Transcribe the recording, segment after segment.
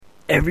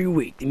Every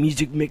week, the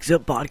Music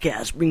Mixup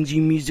podcast brings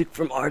you music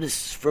from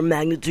artists from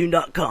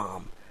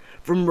Magnitude.com,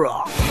 from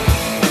rock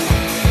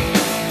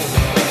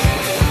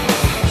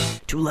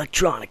to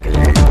electronica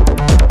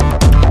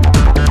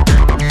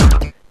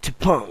to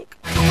punk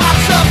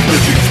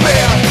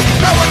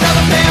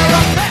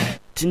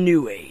to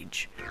new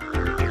age.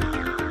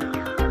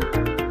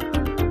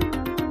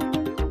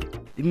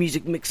 The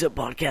Music Mixup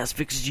podcast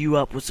fixes you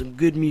up with some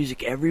good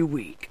music every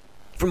week.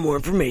 For more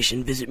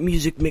information, visit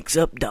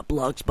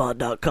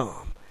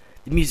musicmixup.blogspot.com.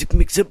 The Music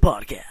Mixup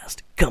podcast,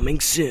 coming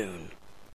soon.